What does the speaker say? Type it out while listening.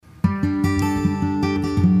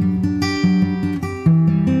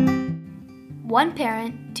One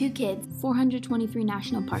parent, two kids, 423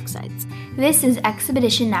 national park sites. This is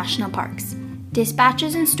Expedition National Parks.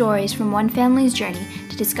 Dispatches and stories from one family's journey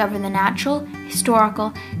to discover the natural,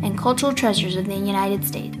 historical, and cultural treasures of the United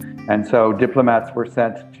States. And so diplomats were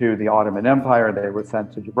sent to the Ottoman Empire, they were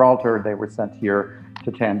sent to Gibraltar, they were sent here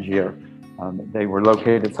to Tangier. They were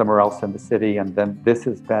located somewhere else in the city, and then this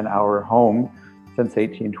has been our home since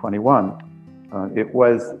 1821. It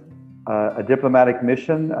was a diplomatic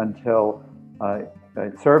mission until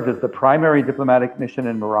it served as the primary diplomatic mission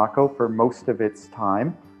in Morocco for most of its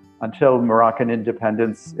time, until Moroccan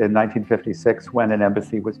independence in 1956, when an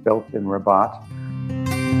embassy was built in Rabat.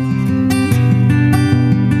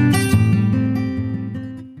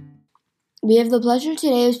 We have the pleasure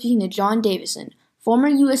today of speaking to John Davison, former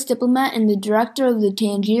U.S. diplomat and the director of the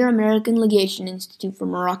Tangier American Legation Institute for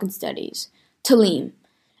Moroccan Studies, Talim.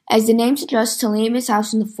 As the name suggests, Talim is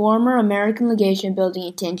housed in the former American Legation building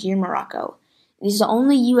in Tangier, Morocco. It is the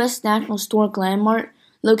only U.S. National Historic Landmark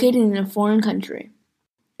located in a foreign country.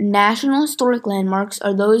 National Historic Landmarks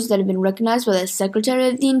are those that have been recognized by the Secretary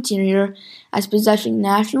of the Interior as possessing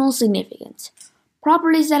national significance.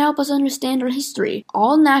 Properties that help us understand our history.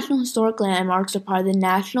 All National Historic Landmarks are part of the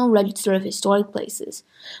National Register of Historic Places,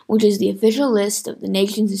 which is the official list of the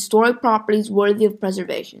nation's historic properties worthy of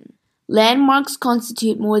preservation. Landmarks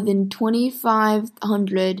constitute more than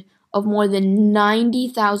 2,500 of more than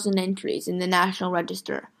 90,000 entries in the National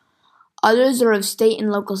Register. Others are of state and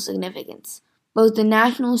local significance. Both the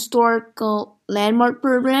National Historical Landmark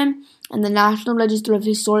Program and the National Register of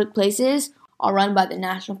Historic Places are run by the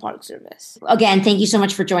National Park Service. Again, thank you so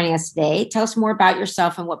much for joining us today. Tell us more about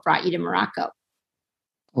yourself and what brought you to Morocco.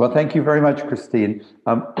 Well, thank you very much, Christine.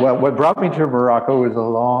 What brought me to Morocco was a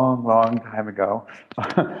long, long time ago.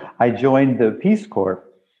 I joined the Peace Corps,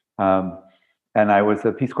 and I was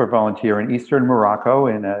a Peace Corps volunteer in Eastern Morocco.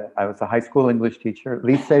 I was a high school English teacher,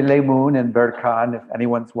 Lycée Lemoun in Berkane. If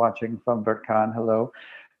anyone's watching from Berkane, hello.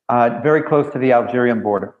 Very close to the Algerian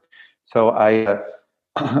border. So I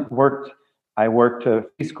worked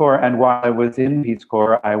Peace Corps, and while I was in Peace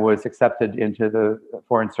Corps, I was accepted into the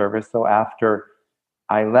Foreign Service. So after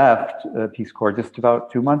I left Peace Corps, just about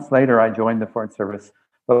 2 months later, I joined the Foreign Service.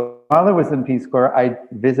 But while I was in Peace Corps, I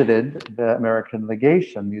visited the American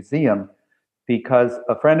Legation Museum because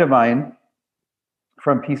a friend of mine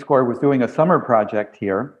from Peace Corps was doing a summer project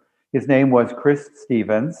here. His name was Chris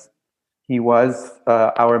Stevens. He was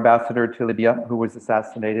our ambassador to Libya, who was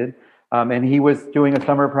assassinated. And he was doing a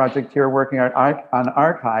summer project here working on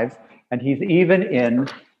archives. And he's even in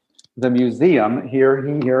the museum.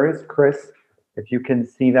 Here is Chris. If you can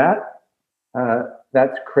see that,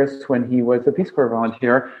 that's Chris when he was a Peace Corps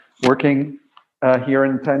volunteer working here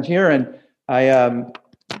in Tangier. And I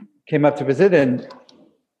came up to visit, and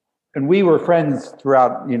we were friends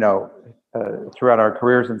throughout, throughout our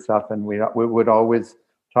careers and stuff. And we would always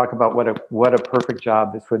talk about what a perfect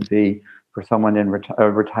job this would be for someone in a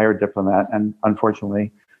retired diplomat. And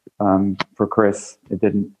unfortunately, for Chris,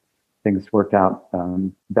 things worked out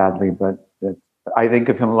badly, but I think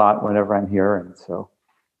of him a lot whenever I'm here. And so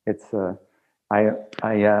it's, I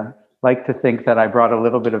like to think that I brought a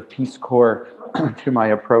little bit of Peace Corps to my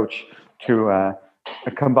approach to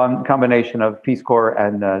a combination of Peace Corps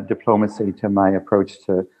and diplomacy to my approach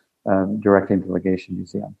to directing the Legation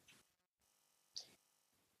Museum.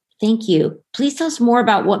 Thank you. Please tell us more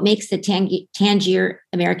about what makes the Tangier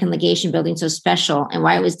American Legation Building so special and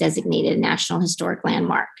why it was designated a National Historic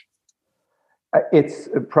Landmark. It's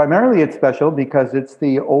special because it's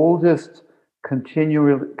the oldest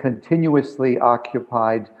continuously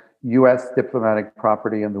occupied U.S. diplomatic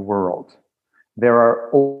property in the world. There are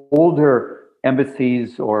older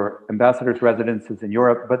embassies or ambassadors' residences in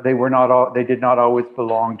Europe, but they did not always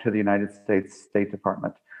belong to the United States State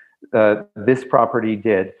Department. This property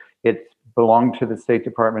did. It belonged to the State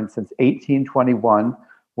Department since 1821,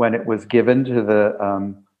 when it was given to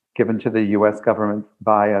the U.S. government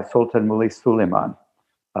by Sultan Moulay Suleiman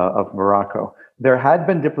of Morocco. There had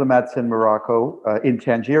been diplomats in Morocco, in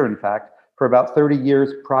Tangier, in fact, for about 30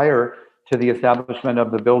 years prior to the establishment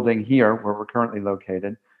of the building here, where we're currently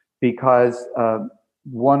located, because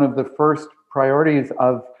one of the first priorities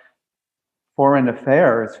of foreign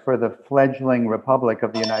affairs for the fledgling Republic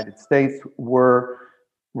of the United States were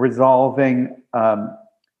resolving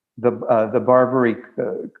the Barbary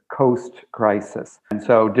Coast crisis. And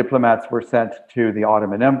so diplomats were sent to the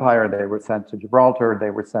Ottoman Empire, they were sent to Gibraltar, they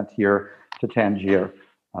were sent here to Tangier.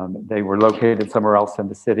 They were located somewhere else in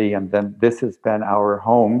the city, and then this has been our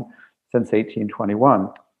home since 1821.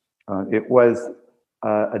 It was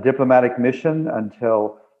a diplomatic mission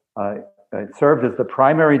until it served as the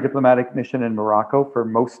primary diplomatic mission in Morocco for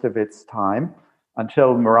most of its time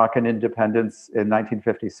until Moroccan independence in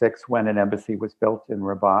 1956, when an embassy was built in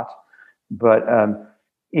Rabat. But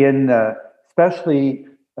especially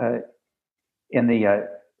in the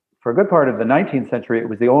for a good part of the 19th century, it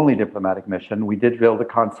was the only diplomatic mission. We did build a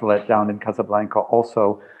consulate down in Casablanca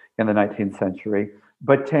also in the 19th century.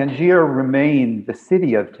 But Tangier remained, the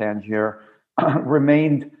city of Tangier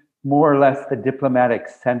remained more or less the diplomatic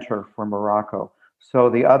center for Morocco.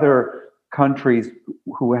 So the other countries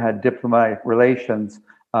who had diplomatic relations,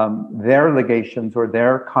 their legations or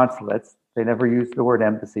their consulates, they never used the word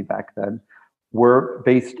embassy back then, were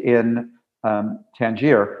based in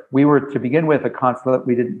Tangier. We were, to begin with, a consulate.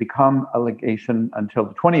 We didn't become a legation until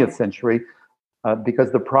the 20th century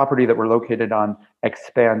because the property that we're located on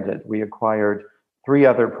expanded. We acquired 3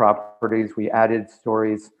 other properties. We added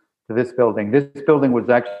stories to this building. This building was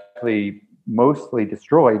actually mostly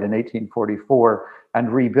destroyed in 1844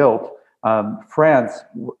 and rebuilt. France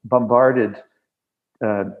bombarded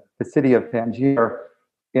the city of Tangier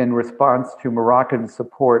in response to Moroccan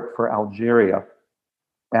support for Algeria.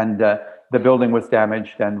 And the building was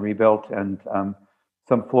damaged and rebuilt, and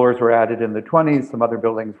some floors were added in the 20s. Some other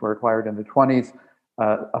buildings were acquired in the 20s.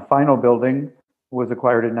 A final building was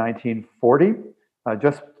acquired in 1940,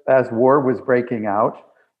 just as war was breaking out.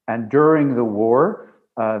 And during the war,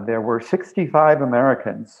 there were 65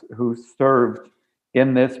 Americans who served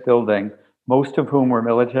in this building, most of whom were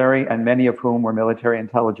military and many of whom were military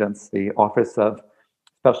intelligence, the Office of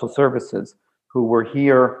Special Services, who were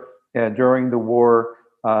here during the war,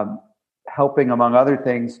 helping, among other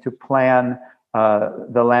things, to plan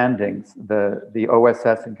the landings. The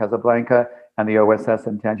OSS in Casablanca and the OSS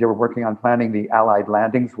in Tangier were working on planning the Allied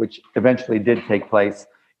landings, which eventually did take place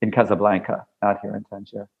in Casablanca, not here in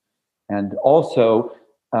Tangier. And also,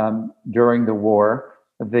 during the war,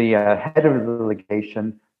 the head of the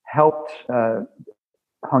legation helped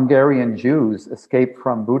Hungarian Jews escape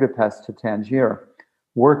from Budapest to Tangier,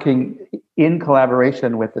 working in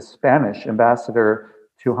collaboration with the Spanish ambassador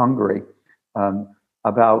to Hungary.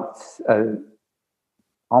 About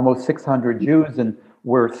almost 600 Jews and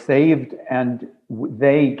were saved, and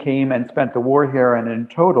they came and spent the war here. And in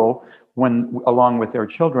total, along with their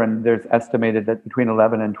children, there's estimated that between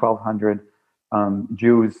 11 and 1,200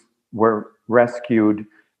 Jews were rescued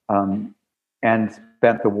and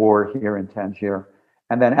spent the war here in Tangier.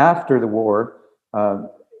 And then after the war,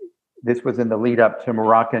 this was in the lead up to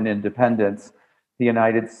Moroccan independence, the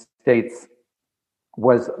United States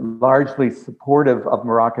was largely supportive of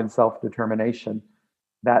Moroccan self-determination.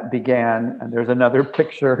 That began, and there's another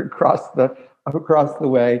picture across the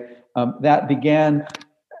way, that began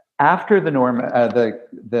after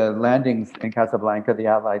the landings in Casablanca, the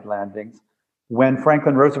Allied landings, when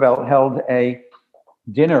Franklin Roosevelt held a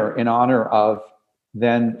dinner in honor of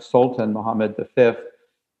then Sultan Mohammed V,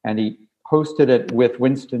 and he hosted it with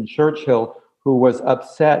Winston Churchill, who was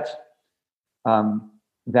upset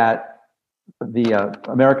that the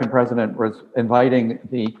American president was inviting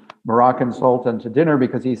the Moroccan Sultan to dinner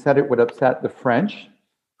because he said it would upset the French,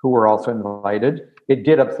 who were also invited. It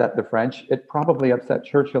did upset the French. It probably upset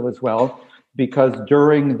Churchill as well, because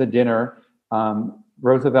during the dinner,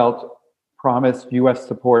 Roosevelt promised U.S.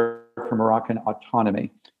 support for Moroccan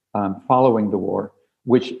autonomy following the war,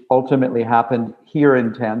 which ultimately happened here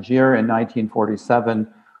in Tangier in 1947,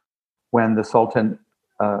 when the Sultan,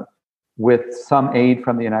 with some aid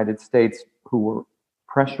from the United States, who were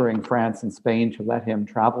pressuring France and Spain to let him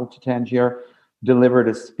travel to Tangier, delivered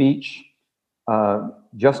a speech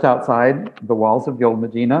just outside the walls of the old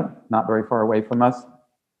Medina, not very far away from us.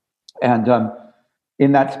 And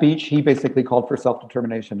in that speech, he basically called for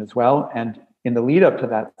self-determination as well. And in the lead up to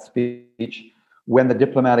that speech, when the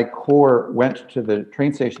diplomatic corps went to the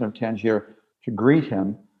train station of Tangier to greet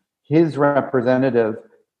him, his representative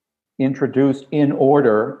introduced in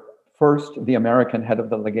order first the American head of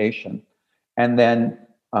the legation, and then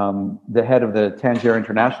the head of the Tangier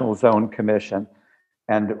International Zone Commission.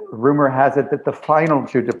 And rumor has it that the final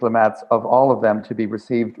 2 diplomats of all of them to be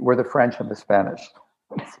received were the French and the Spanish.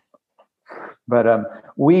 But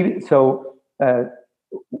we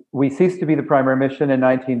ceased to be the primary mission in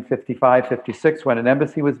 1955-56 when an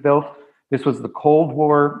embassy was built. This was the Cold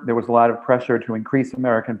War. There was a lot of pressure to increase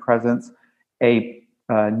American presence. A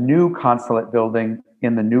new consulate building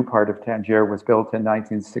in the new part of Tangier was built in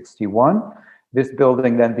 1961. This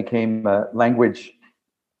building then became a language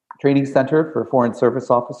training center for foreign service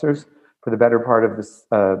officers for the better part of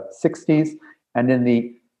the 60s. And in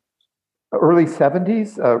the early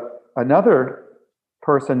 70s, another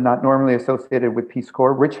person not normally associated with Peace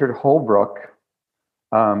Corps, Richard Holbrooke,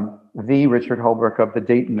 the Richard Holbrooke of the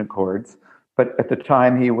Dayton Accords. But at the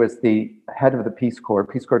time, he was the head of the Peace Corps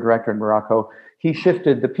director in Morocco. He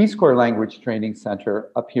shifted the Peace Corps Language Training Center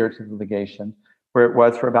up here to the legation, where it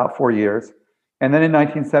was for about 4 years. And then in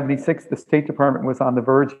 1976, the State Department was on the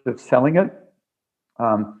verge of selling it,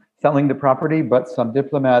 selling the property, but some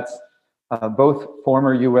diplomats, both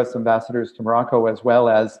former US ambassadors to Morocco, as well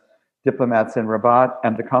as diplomats in Rabat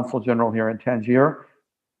and the Consul General here in Tangier,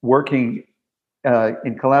 working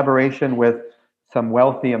in collaboration with some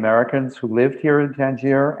wealthy Americans who lived here in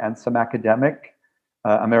Tangier and some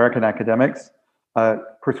American academics,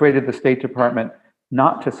 persuaded the State Department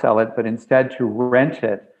not to sell it, but instead to rent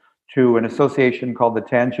it to an association called the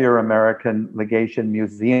Tangier American Legation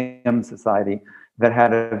Museum Society that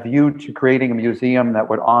had a view to creating a museum that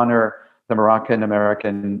would honor the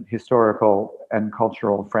Moroccan-American historical and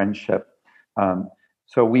cultural friendship.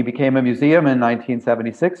 So we became a museum in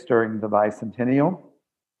 1976 during the bicentennial.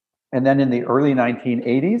 And then in the early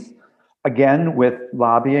 1980s, again with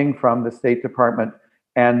lobbying from the State Department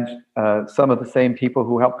and some of the same people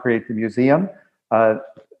who helped create the museum,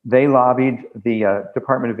 they lobbied the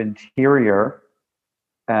Department of Interior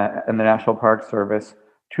and the National Park Service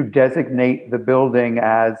to designate the building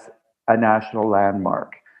as a national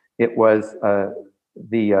landmark. It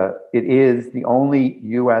is the only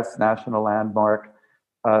U.S. national landmark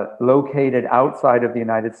located outside of the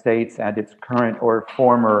United States and its current or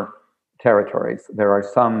former territories. There are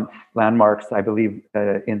some landmarks, I believe,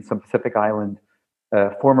 in some Pacific Island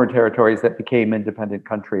former territories that became independent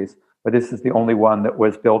countries, but this is the only one that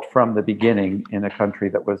was built from the beginning in a country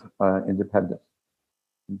that was independent.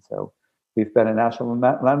 And so we've been a national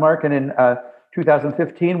landmark, and in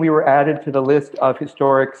 2015, we were added to the list of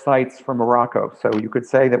historic sites for Morocco. So you could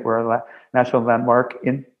say that we're a national landmark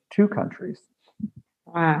in 2 countries.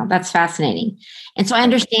 Wow, that's fascinating. And so I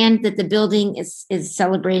understand that the building is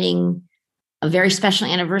celebrating a very special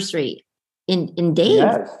anniversary in days.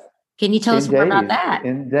 Yes. Can you tell us more about that?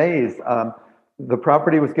 In days. The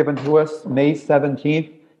property was given to us May 17th,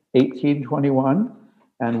 1821,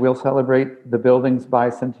 and we'll celebrate the building's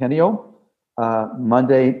bicentennial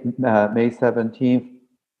Monday, May 17th,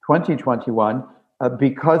 2021.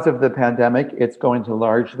 Because of the pandemic, it's going to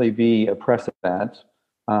largely be a press event.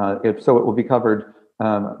 So it will be covered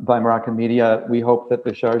by Moroccan media. We hope that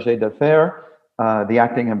the Chargé d'Affaires, the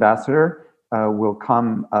acting ambassador, will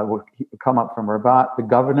come up from Rabat. The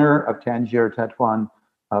governor of Tangier Tetuan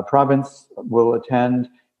province will attend,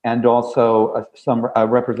 and also some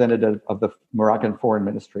representative of the Moroccan Foreign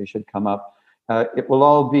Ministry should come up. It will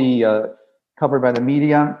all be covered by the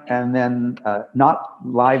media, and then not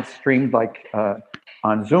live streamed like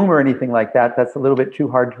on Zoom or anything like that. That's a little bit too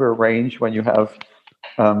hard to arrange when you have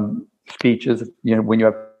speeches, when you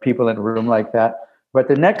have people in a room like that. But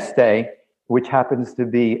the next day, which happens to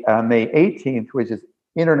be May 18th, which is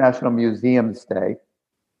International Museums Day,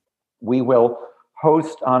 we will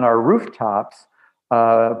host on our rooftops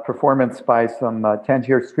performance by some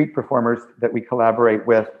Tangier street performers that we collaborate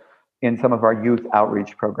with in some of our youth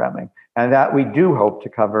outreach programming. And that we do hope to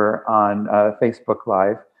cover on Facebook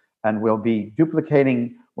Live. And we'll be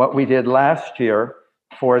duplicating what we did last year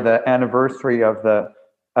for the anniversary of the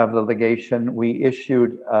legation. We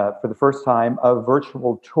issued for the first time a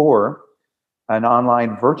virtual tour, an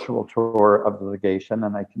online virtual tour of the legation,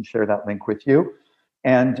 and I can share that link with you.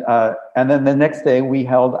 And then the next day, we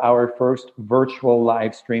held our first virtual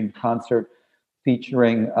live streamed concert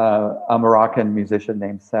featuring a Moroccan musician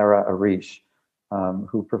named Sarah Arish,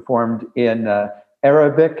 who performed in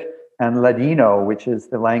Arabic and Ladino, which is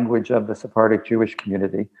the language of the Sephardic Jewish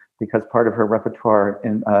community, because part of her repertoire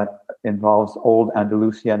involves old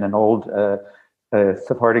Andalusian and old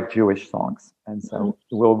Sephardic Jewish songs. And so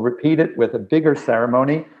we'll repeat it with a bigger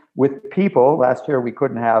ceremony with people. Last year, we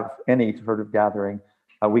couldn't have any sort of gathering.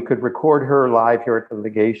 We could record her live here at the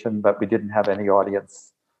legation, but we didn't have any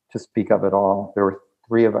audience to speak of at all. There were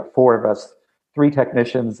 4 of us, 3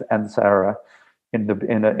 technicians and Sarah in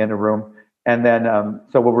a room. And then,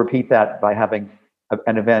 so we'll repeat that by having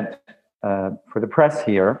an event for the press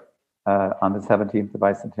here on the 17th, the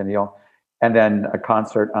bicentennial, and then a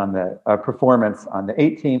concert on a performance on the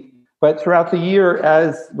 18th. But throughout the year,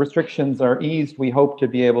 as restrictions are eased, we hope to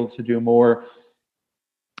be able to do more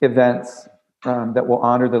events that will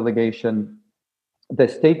honor the legation. The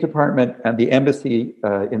State Department and the embassy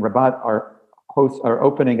in Rabat are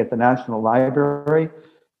opening at the National Library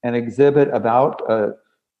an exhibit about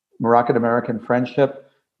Moroccan-American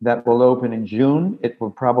friendship that will open in June. It will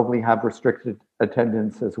probably have restricted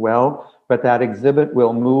attendance as well, but that exhibit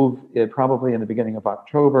will move probably in the beginning of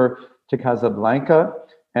October to Casablanca,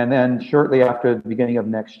 And then shortly after the beginning of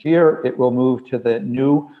next year, it will move to the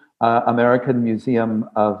new National Museum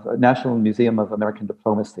of American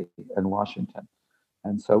Diplomacy in Washington.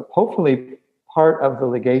 And so hopefully part of the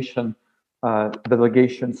legation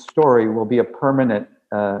story will be a permanent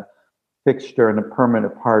fixture and a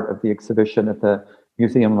permanent part of the exhibition at the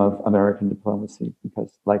Museum of American Diplomacy,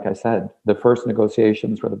 because, like I said, the first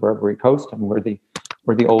negotiations were the Barbary Coast, and we're the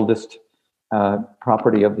oldest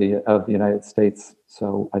property of the United States.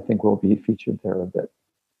 So I think we'll be featured there a bit.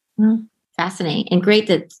 Fascinating, and great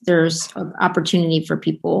that there's an opportunity for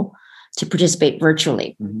people to participate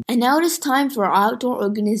virtually. And now it is time for our outdoor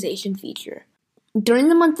organization feature. During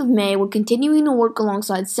the month of May, we're continuing to work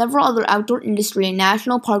alongside several other outdoor industry and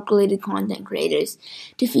national park-related content creators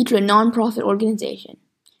to feature a nonprofit organization.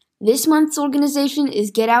 This month's organization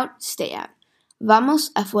is Get Out, Stay Out, Vamos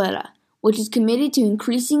Afuera, which is committed to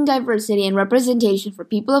increasing diversity and representation for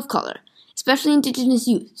people of color, especially Indigenous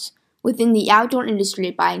youths, within the outdoor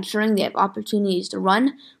industry by ensuring they have opportunities to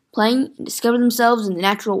run, play, and discover themselves in the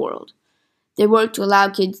natural world. They work to allow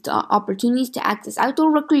kids opportunities to access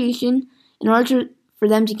outdoor recreation in order for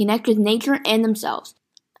them to connect with nature and themselves,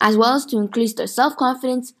 as well as to increase their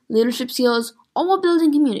self-confidence, leadership skills, all while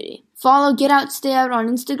building community. Follow Get Out Stay Out on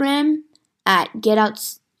Instagram at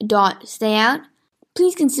getout.stayout.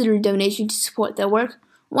 Please consider a donation to support their work.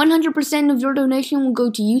 100% of your donation will go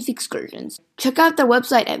to youth excursions. Check out their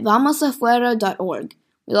website at vamosafuera.org.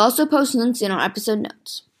 We'll also post links in our episode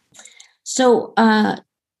notes. So,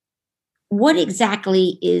 what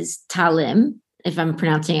exactly is Talim, if I'm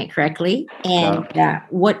pronouncing it correctly, and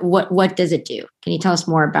what does it do? Can you tell us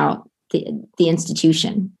more about the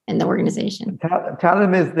institution and the organization?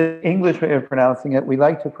 Talim is the English way of pronouncing it. We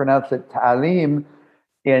like to pronounce it Talim.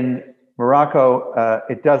 In Morocco,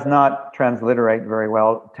 it does not transliterate very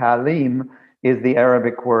well. Talim is the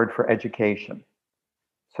Arabic word for education.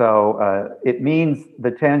 So it means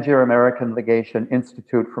the Tangier American Legation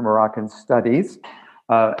Institute for Moroccan Studies,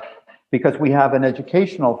 because we have an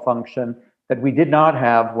educational function that we did not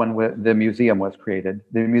have when the museum was created.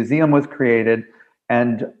 The museum was created,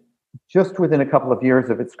 and just within a couple of years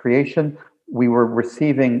of its creation, we were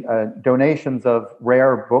receiving donations of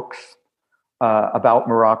rare books about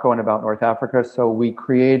Morocco and about North Africa. So we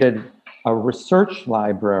created a research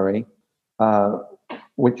library,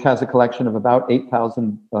 which has a collection of about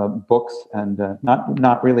 8,000 books, and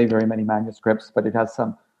not really very many manuscripts, but it has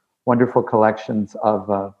some wonderful collections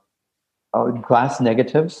of glass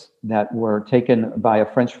negatives that were taken by a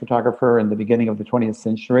French photographer in the beginning of the 20th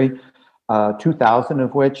century, 2,000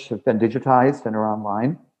 of which have been digitized and are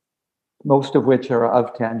online, most of which are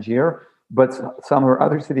of Tangier, but some are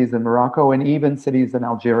other cities in Morocco and even cities in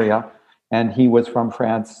Algeria. And he was from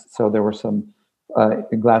France, so there were some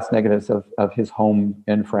glass negatives of his home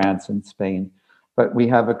in France and Spain. But we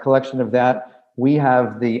have a collection of that. We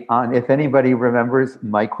have if anybody remembers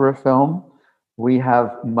microfilm, we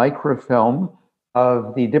have microfilm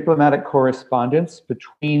of the diplomatic correspondence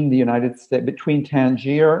between the United States, between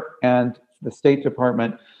Tangier and the State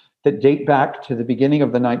Department, that date back to the beginning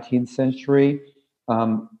of the 19th century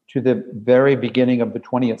to the very beginning of the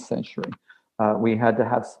 20th century. We had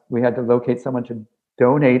to locate someone to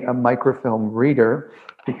donate a microfilm reader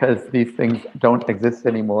because these things don't exist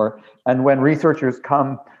anymore. And when researchers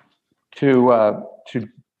come to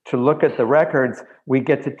look at the records, we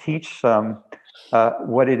get to teach them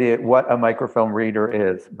what a microfilm reader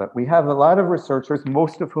is. But we have a lot of researchers,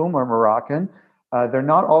 most of whom are Moroccan. They're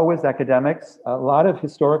not always academics. A lot of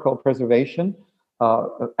historical preservation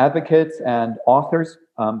advocates and authors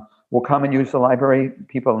will come and use the library.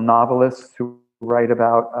 Novelists who write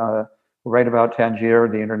about Tangier,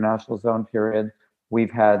 the international zone period.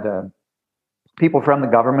 We've had people from the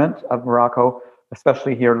government of Morocco,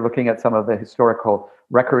 especially here, looking at some of the historical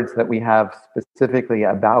records that we have specifically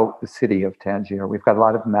about the city of Tangier. We've got a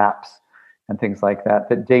lot of maps and things like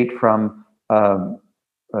that date from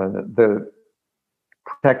the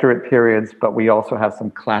protectorate periods, but we also have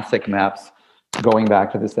some classic maps going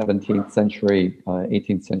back to the 17th century,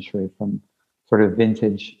 18th century, from sort of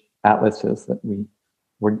vintage atlases that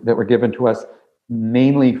were given to us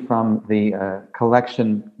mainly from the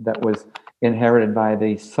collection that was inherited by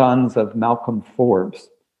the sons of Malcolm Forbes,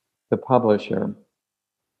 the publisher,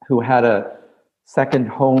 who had a second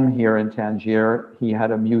home here in Tangier. He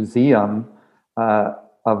had a museum, of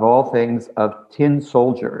all things, of tin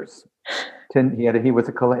soldiers.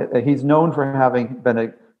 He's known for having been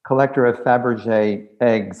a collector of Fabergé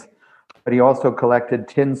eggs, but he also collected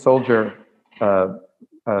tin soldier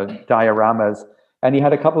dioramas, and he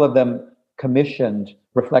had a couple of them commissioned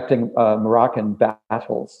reflecting Moroccan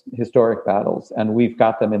battles, historic battles, and we've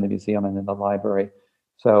got them in the museum and in the library.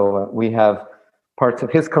 we have parts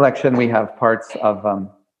of his collection. We have parts of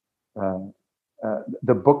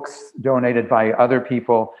the books donated by other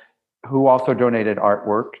people who also donated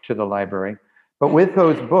artwork to the library. But with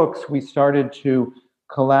those books, we started to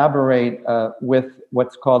collaborate with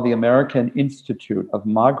what's called the American Institute of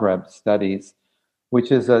Maghreb Studies,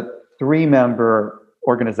 which is a 3-member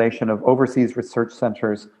organization of overseas research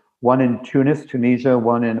centers, one in Tunis, Tunisia,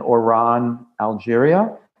 one in Oran,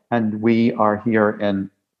 Algeria, and we are here in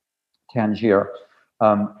Tangier.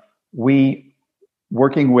 We,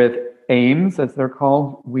 working with AIMS, as they're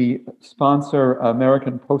called, we sponsor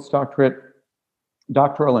American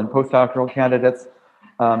doctoral and postdoctoral candidates.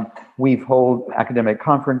 We've held academic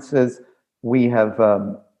conferences. We have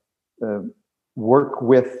worked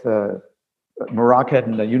with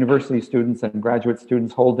Moroccan university students and graduate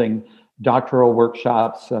students holding doctoral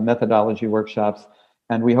workshops, methodology workshops,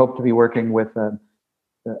 and we hope to be working with a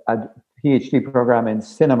PhD program in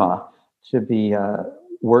cinema to be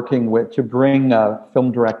to bring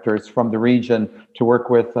film directors from the region to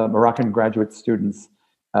work with Moroccan graduate students,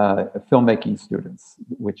 filmmaking students,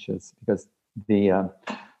 which is because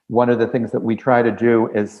one of the things that we try to do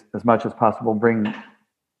is, as much as possible, bring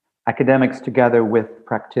academics together with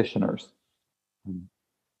practitioners.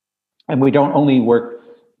 And we don't only work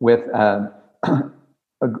with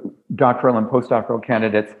doctoral and postdoctoral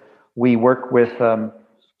candidates, we work with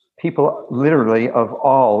people literally of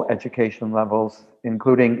all education levels,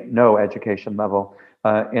 including no education level.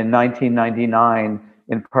 In 1999,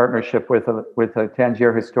 in partnership with the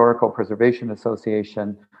Tangier Historical Preservation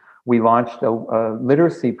Association, we launched a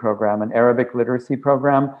literacy program, an Arabic literacy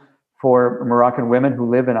program for Moroccan women who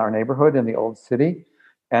live in our neighborhood in the Old City.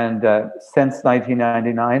 And since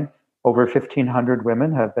 1999, over 1,500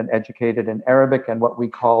 women have been educated in Arabic and what we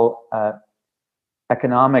call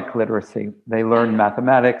economic literacy. They learn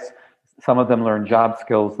mathematics. Some of them learn job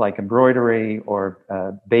skills like embroidery or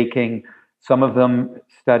baking. Some of them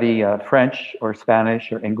study French or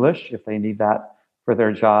Spanish or English if they need that for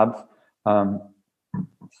their jobs.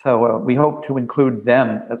 So we hope to include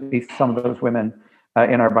them, at least some of those women,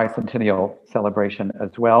 in our bicentennial celebration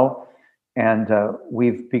as well. And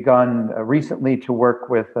we've begun recently to work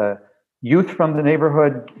with youth from the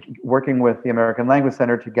neighborhood, working with the American Language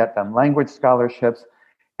Center to get them language scholarships,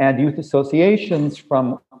 and youth associations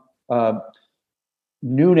from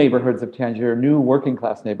new neighborhoods of Tangier, new working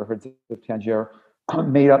class neighborhoods of Tangier,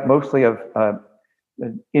 made up mostly of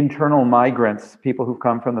internal migrants, people who've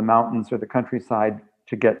come from the mountains or the countryside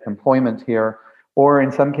to get employment here, or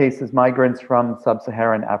in some cases, migrants from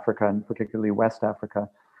sub-Saharan Africa, and particularly West Africa,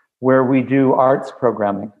 where we do arts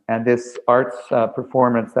programming. And this arts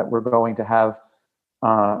performance that we're going to have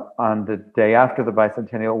on the day after the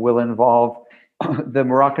bicentennial will involve the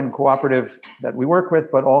Moroccan cooperative that we work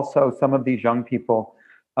with, but also some of these young people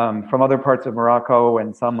from other parts of Morocco,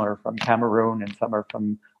 and some are from Cameroon, and some are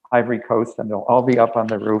from Ivory Coast, and they'll all be up on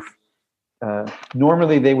the roof.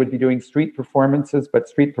 Normally they would be doing street performances, but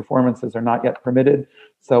street performances are not yet permitted.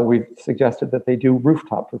 So we've suggested that they do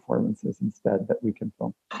rooftop performances instead that we can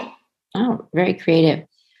film. Oh, very creative.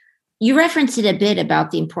 You referenced it a bit about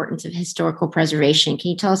the importance of historical preservation.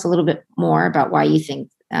 Can you tell us a little bit more about why you think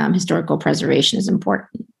historical preservation is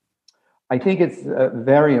important? I think it's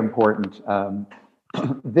very important.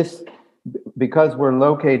 Because we're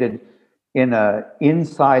located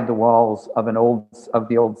inside the walls of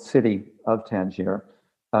the old city of Tangier.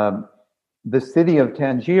 The city of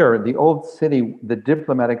Tangier, the old city, the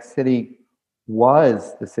diplomatic city,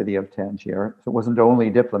 was the city of Tangier. So it wasn't only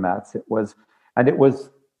diplomats. It was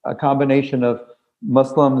a combination of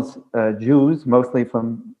Muslims, Jews, mostly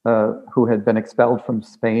from who had been expelled from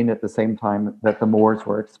Spain at the same time that the Moors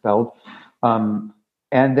were expelled, and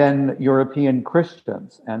then European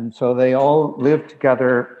Christians. And so they all lived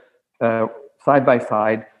together side by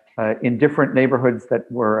side in different neighborhoods that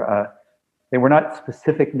were they were not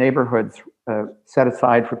specific neighborhoods set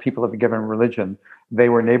aside for people of a given religion. They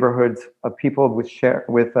were neighborhoods of people with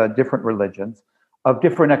different religions, of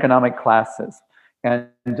different economic classes, and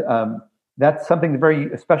that's something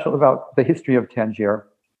very special about the history of Tangier.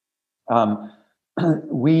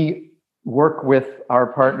 We work with our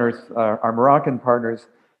partners, our Moroccan partners.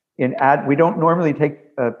 We don't normally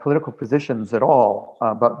take political positions at all,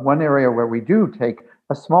 but one area where we do take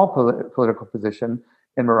a small political position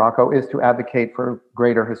in Morocco is to advocate for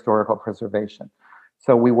greater historical preservation.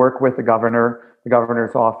 So we work with the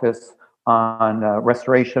governor's office on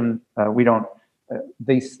restoration. We're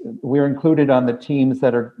included on the teams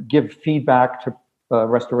that give feedback to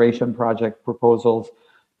restoration project proposals.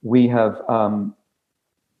 We have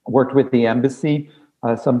worked with the embassy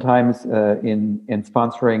sometimes in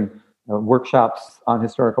sponsoring workshops on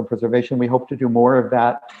historical preservation. We hope to do more of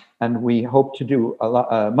that, and we hope to do a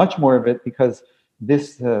lot, much more of it, because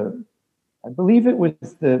this, I believe it was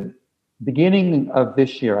the beginning of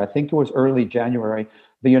this year, I think it was early January,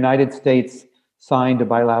 the United States signed a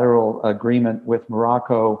bilateral agreement with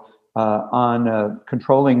Morocco on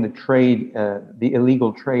controlling the trade, the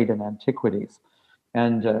illegal trade in antiquities.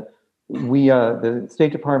 And the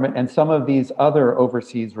State Department and some of these other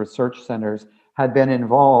overseas research centers had been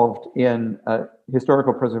involved in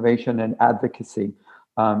historical preservation and advocacy.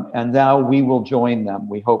 And now we will join them.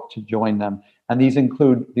 We hope to join them. And these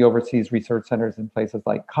include the overseas research centers in places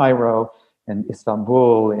like Cairo, in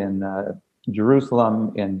Istanbul, in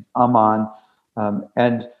Jerusalem, in Amman.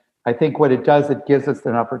 And I think what it does, it gives us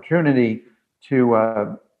an opportunity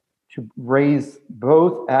to raise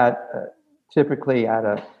both at typically at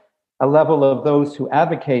a level of those who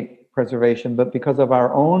advocate preservation, but because of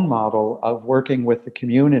our own model of working with the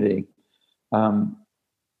community,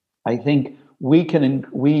 I think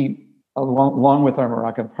we along with our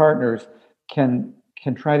Moroccan partners can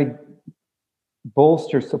try to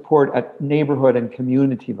bolster support at neighborhood and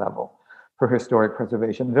community level for historic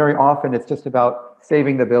preservation. Very often it's just about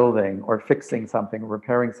saving the building or fixing something,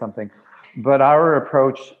 repairing something. But our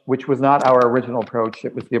approach, which was not our original approach,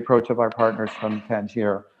 it was the approach of our partners from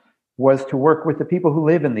Tangier, was to work with the people who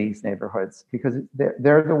live in these neighborhoods, because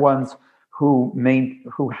they're the ones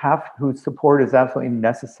whose support is absolutely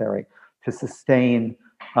necessary to sustain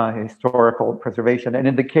historical preservation. And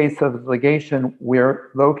in the case of the legation, we're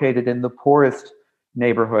located in the poorest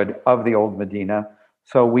neighborhood of the old Medina.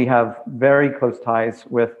 So we have very close ties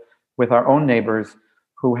with our own neighbors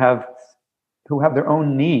who have their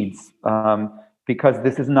own needs, because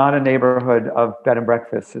this is not a neighborhood of bed and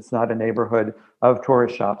breakfasts. It's not a neighborhood of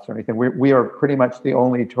tourist shops or anything. We are pretty much the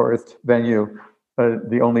only tourist venue,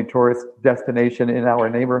 the only tourist destination in our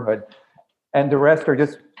neighborhood. And the rest are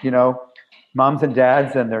just, moms and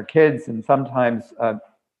dads and their kids, and sometimes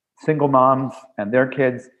single moms and their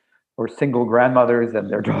kids, or single grandmothers and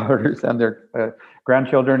their daughters and their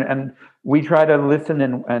grandchildren. And we try to listen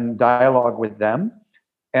and dialogue with them.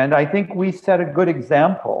 And I think we set a good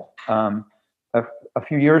example. A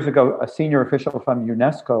few years ago, a senior official from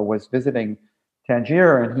UNESCO was visiting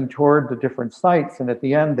Tangier, and he toured the different sites. And at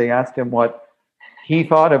the end, they asked him what he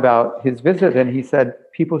thought about his visit. And he said,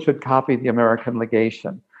 people should copy the American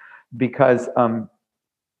legation, because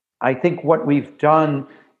I think what we've done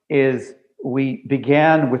is we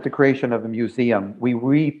began with the creation of a museum. We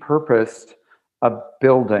repurposed a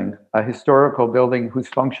building, a historical building whose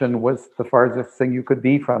function was the farthest thing you could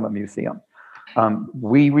be from a museum.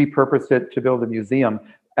 We repurposed it to build a museum,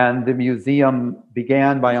 and the museum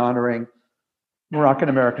began by honoring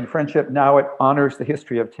Moroccan-American friendship. Now it honors the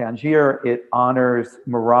history of Tangier. It honors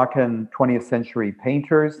Moroccan 20th century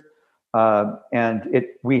painters, and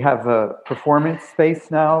we have a performance space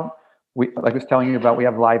now. Like I was telling you about, we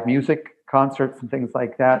have live music, concerts, and things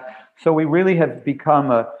like that. So we really have become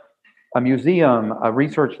a museum, a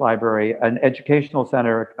research library, an educational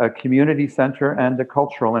center, a community center, and a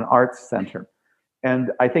cultural and arts center.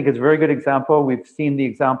 And I think it's a very good example. We've seen the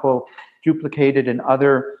example duplicated in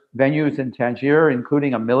other venues in Tangier,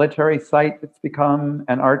 including a military site that's become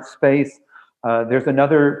an art space. There's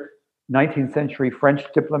another 19th century French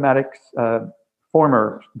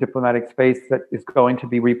former diplomatic space that is going to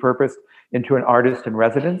be repurposed into an artist in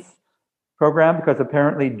residence program, because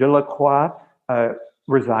apparently Delacroix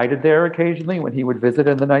resided there occasionally when he would visit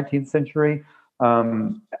in the 19th century.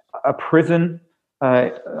 A prison,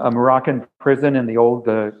 a Moroccan prison in the old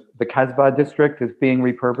the Kasbah district, is being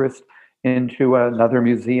repurposed into another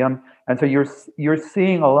museum. And so you're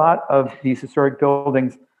seeing a lot of these historic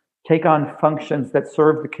buildings take on functions that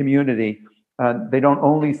serve the community. They don't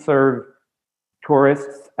only serve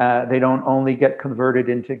tourists. They don't only get converted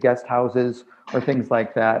into guest houses or things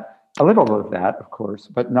like that. A little of that, of course,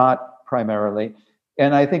 but not primarily.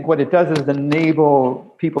 And I think what it does is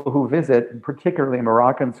enable people who visit, and particularly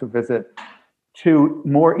Moroccans who visit, to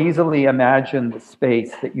more easily imagine the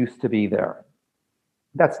space that used to be there.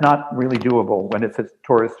 That's not really doable when it's a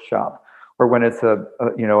tourist shop or when it's a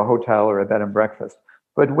hotel or a bed and breakfast.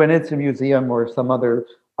 But when it's a museum or some other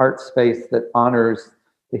art space that honors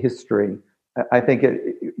the history, I think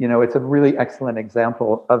it's a really excellent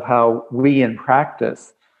example of how we in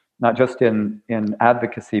practice, not just in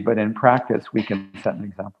advocacy, but in practice, we can set an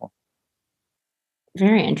example.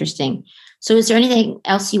 Very interesting. So is there anything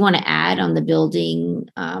else you want to add on the building,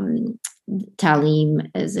 Talim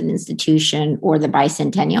as an institution, or the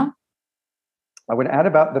bicentennial? I would add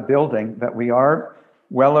about the building that we are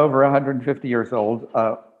well over 150 years old.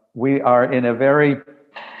 We are in a very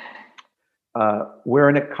we're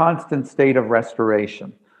in a constant state of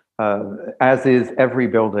restoration, as is every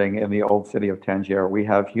building in the old city of Tangier. We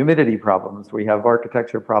have humidity problems, we have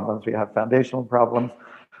architecture problems, we have foundational problems.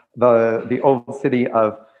 The old city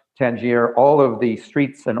of Tangier, all of the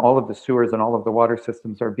streets and all of the sewers and all of the water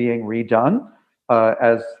systems are being redone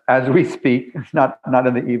as we speak. Not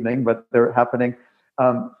in the evening, but they're happening.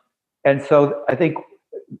 And so I think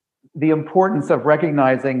the importance of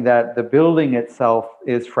recognizing that the building itself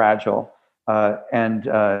is fragile and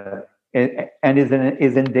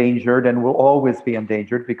is endangered and will always be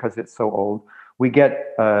endangered because it's so old. We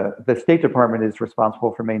get the State Department is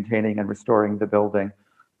responsible for maintaining and restoring the building.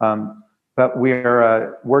 But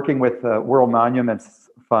we're working with the World Monuments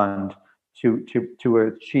Fund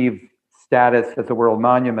to achieve status as a world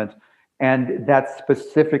monument, and that's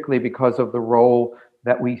specifically because of the role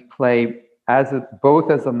that we play both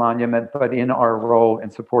as a monument, but in our role in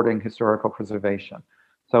supporting historical preservation.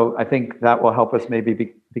 So I think that will help us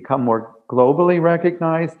maybe become more globally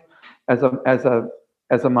recognized as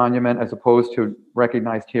a monument, as opposed to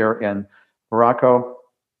recognized here in Morocco.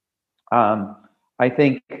 I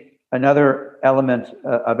think another element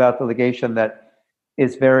about the legation that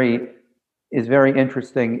is very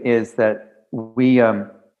interesting is that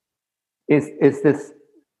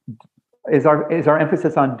is our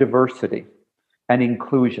emphasis on diversity and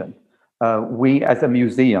inclusion. We as a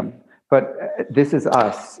museum, but this is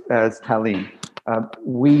us as Talim.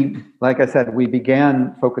 Like I said, we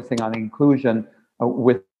began focusing on inclusion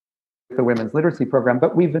with the Women's Literacy Program,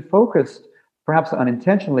 but we've been focused, perhaps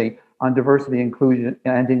unintentionally, on diversity,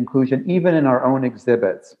 inclusion even in our own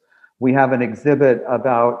exhibits. We have an exhibit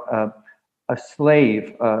about a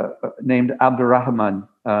slave named Abdurrahman,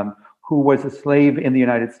 who was a slave in the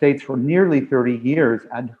United States for nearly 30 years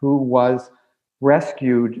and who was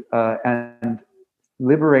rescued and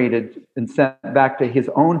liberated and sent back to his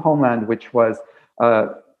own homeland, which was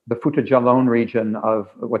the Fouta Djallon region of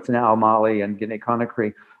what's now Mali and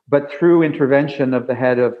Guinea-Conakry, but through intervention of the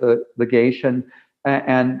head of the legation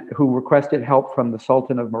and who requested help from the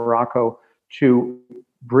Sultan of Morocco to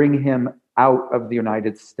bring him out of the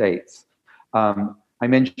United States. I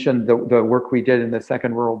mentioned the work we did in the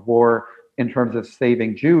Second World War in terms of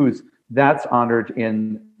saving Jews. That's honored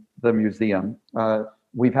in the museum.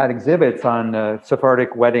 We've had exhibits on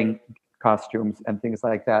Sephardic wedding costumes and things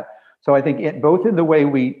like that. So I think both in the way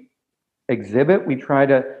we exhibit, we try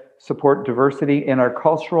to support diversity in our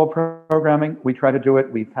cultural programming. We try to do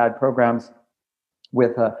it. We've had programs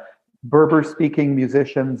with Berber-speaking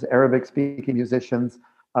musicians, Arabic-speaking musicians.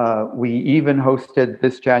 We even hosted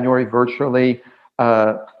this January virtually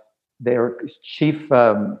their Chief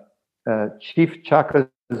Chaka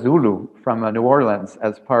Zulu from New Orleans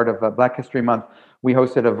as part of Black History Month. We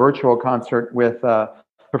hosted a virtual concert with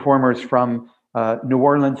performers from New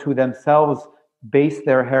Orleans who themselves base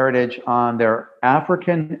their heritage on their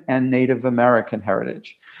African and Native American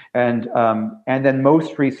heritage. And then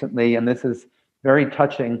most recently, and this is very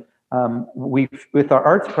touching, with our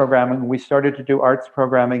arts programming, we started to do arts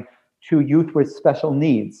programming to youth with special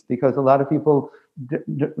needs, because a lot of people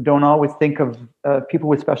don't always think of people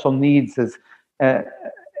with special needs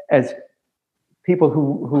as people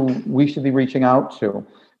who we should be reaching out to.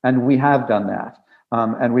 And we have done that.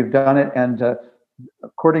 And we've done it. And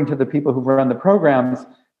according to the people who run the programs,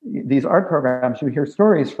 these art programs, you hear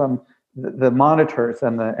stories from the monitors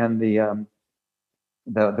and the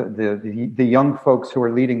young folks who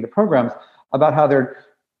are leading the programs about how they're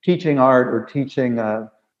teaching art or teaching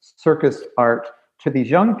circus art to these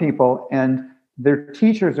young people, and their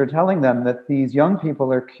teachers are telling them that these young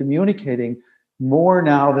people are communicating more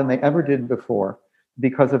now than they ever did before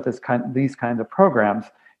because of these kinds of programs.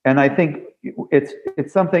 And I think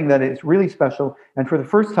it's something that is really special. And for the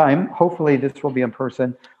first time, hopefully this will be in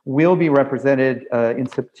person, we'll be represented in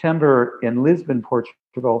September in Lisbon,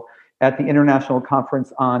 Portugal, at the International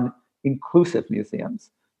Conference on Inclusive Museums.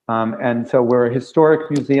 And so we're a historic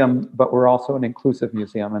museum, but we're also an inclusive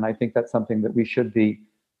museum. And I think that's something that we should be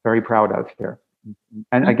very proud of here.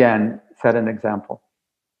 And again, set an example.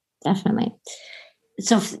 Definitely.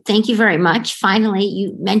 So thank you very much. Finally,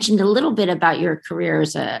 you mentioned a little bit about your career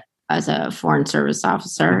as a Foreign Service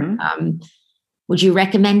officer. Mm-hmm. Would you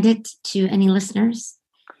recommend it to any listeners?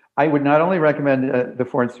 I would not only recommend the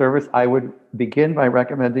Foreign Service, I would begin by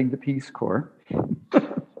recommending the Peace Corps.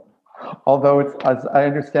 Although, as I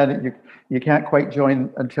understand it, you can't quite join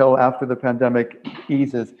until after the pandemic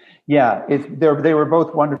eases. Yeah, they were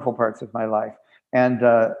both wonderful parts of my life, and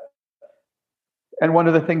one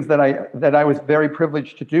of the things that I was very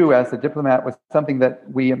privileged to do as a diplomat was something that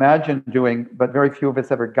we imagined doing, but very few of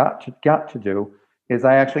us ever got to do, is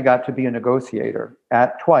I actually got to be a negotiator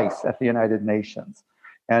twice at the United Nations.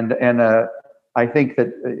 And I think that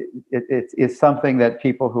it's something that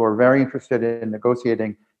people who are very interested in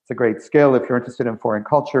negotiating, it's a great skill. If you're interested in foreign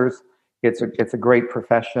cultures, it's a great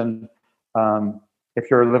profession. If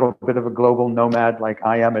you're a little bit of a global nomad like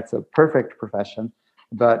I am, it's a perfect profession.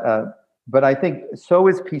 But I think so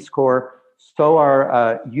is Peace Corps. So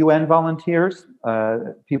are UN volunteers.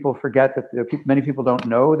 People forget that many people don't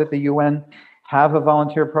know that the UN have a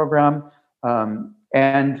volunteer program,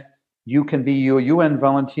 and you can be a UN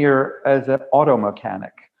volunteer as an auto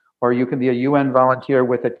mechanic, or you can be a UN volunteer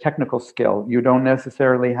with a technical skill. You don't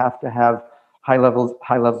necessarily have to have high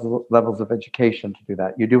levels of education to do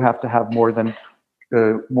that. You do have to have more than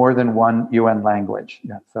one UN language.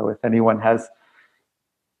 Yeah. So if anyone has,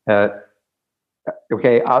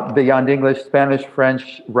 beyond English, Spanish,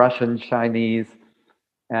 French, Russian, Chinese,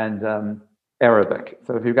 and Arabic.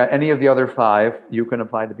 So if you've got any of the other 5, you can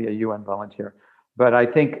apply to be a UN volunteer. But I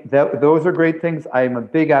think that those are great things. I'm a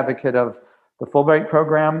big advocate of the Fulbright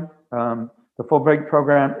program. The Fulbright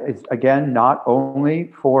program is, again, not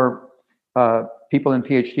only for people in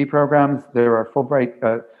PhD programs. There are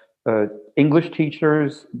Fulbright English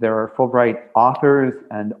teachers. There are Fulbright authors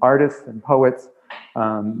and artists and poets.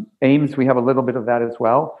 Ames, we have a little bit of that as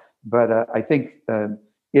well. But I think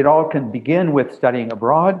it all can begin with studying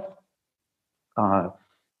abroad,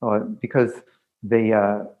 because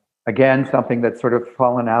again, something that's sort of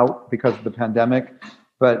fallen out because of the pandemic.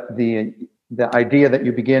 But the idea that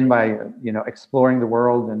you begin by exploring the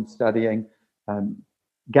world and studying.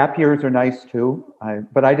 Gap years are nice too,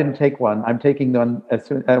 but I didn't take one. I'm taking one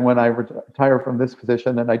when I retire from this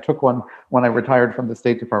position, and I took one when I retired from the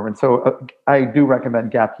State Department. So I do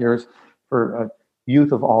recommend gap years for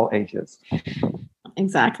youth of all ages.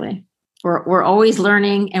 Exactly. We're always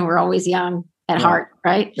learning, and we're always young at heart,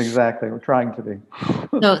 right? Exactly. We're trying to be.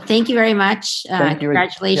 So thank you very much. Thank you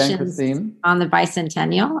congratulations again, on the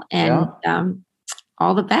bicentennial, and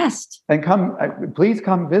all the best. And please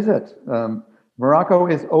come visit. Morocco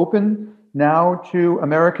is open now to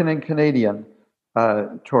American and Canadian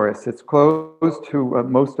tourists. It's closed to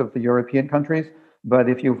most of the European countries, but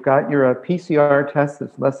if you've got your PCR test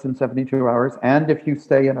that's less than 72 hours, and if you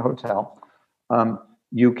stay in a hotel,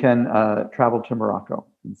 you can travel to Morocco.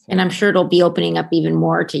 And I'm sure it'll be opening up even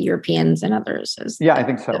more to Europeans and others. I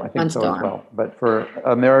think so. I think so as well. But for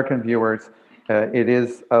American viewers,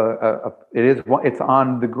 it's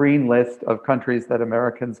on the green list of countries that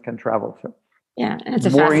Americans can travel to. Yeah, and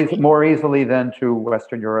it's more easily than to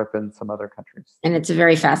Western Europe and some other countries. And it's a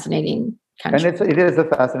very fascinating country. And it is a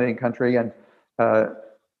fascinating country, and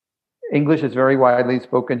English is very widely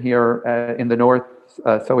spoken here in the north.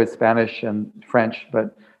 So is Spanish and French,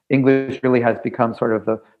 but English really has become sort of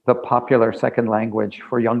the popular second language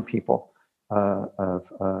for young people of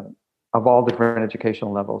all different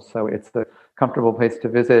educational levels. So it's the comfortable place to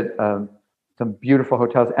visit. Some beautiful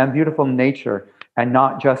hotels and beautiful nature. And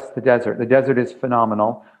not just the desert. The desert is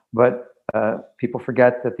phenomenal, but people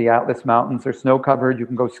forget that the Atlas Mountains are snow-covered. You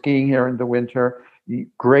can go skiing here in the winter.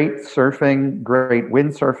 Great surfing, great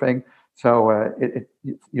windsurfing. So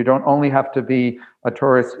you don't only have to be a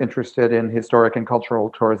tourist interested in historic and cultural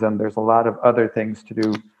tourism. There's a lot of other things to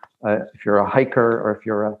do if you're a hiker or if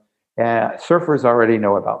you're surfers already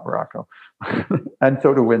know about Morocco, and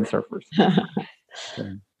so do windsurfers.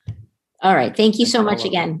 Okay. All right. Thank you so much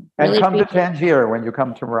again. Really and come to Tangier when you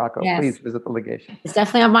come to Morocco. Yes. Please visit the legation. It's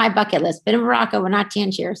definitely on my bucket list. Been in Morocco, but not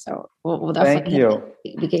Tangier. So we'll definitely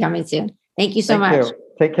be coming soon. Thank you so much. You.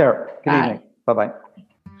 Take care. Good evening. Bye-bye.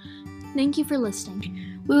 Thank you for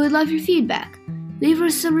listening. We would love your feedback. Leave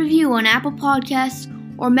us a review on Apple Podcasts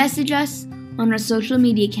or message us on our social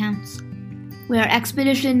media accounts. We are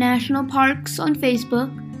Expedition National Parks on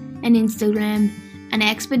Facebook and Instagram, and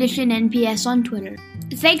Expedition NPS on Twitter.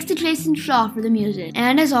 Thanks to Jason Shaw for the music.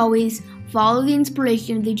 And as always, follow the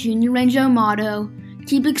inspiration of the Junior Ranger motto: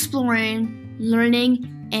 keep exploring,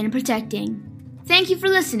 learning, and protecting. Thank you for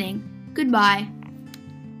listening. Goodbye.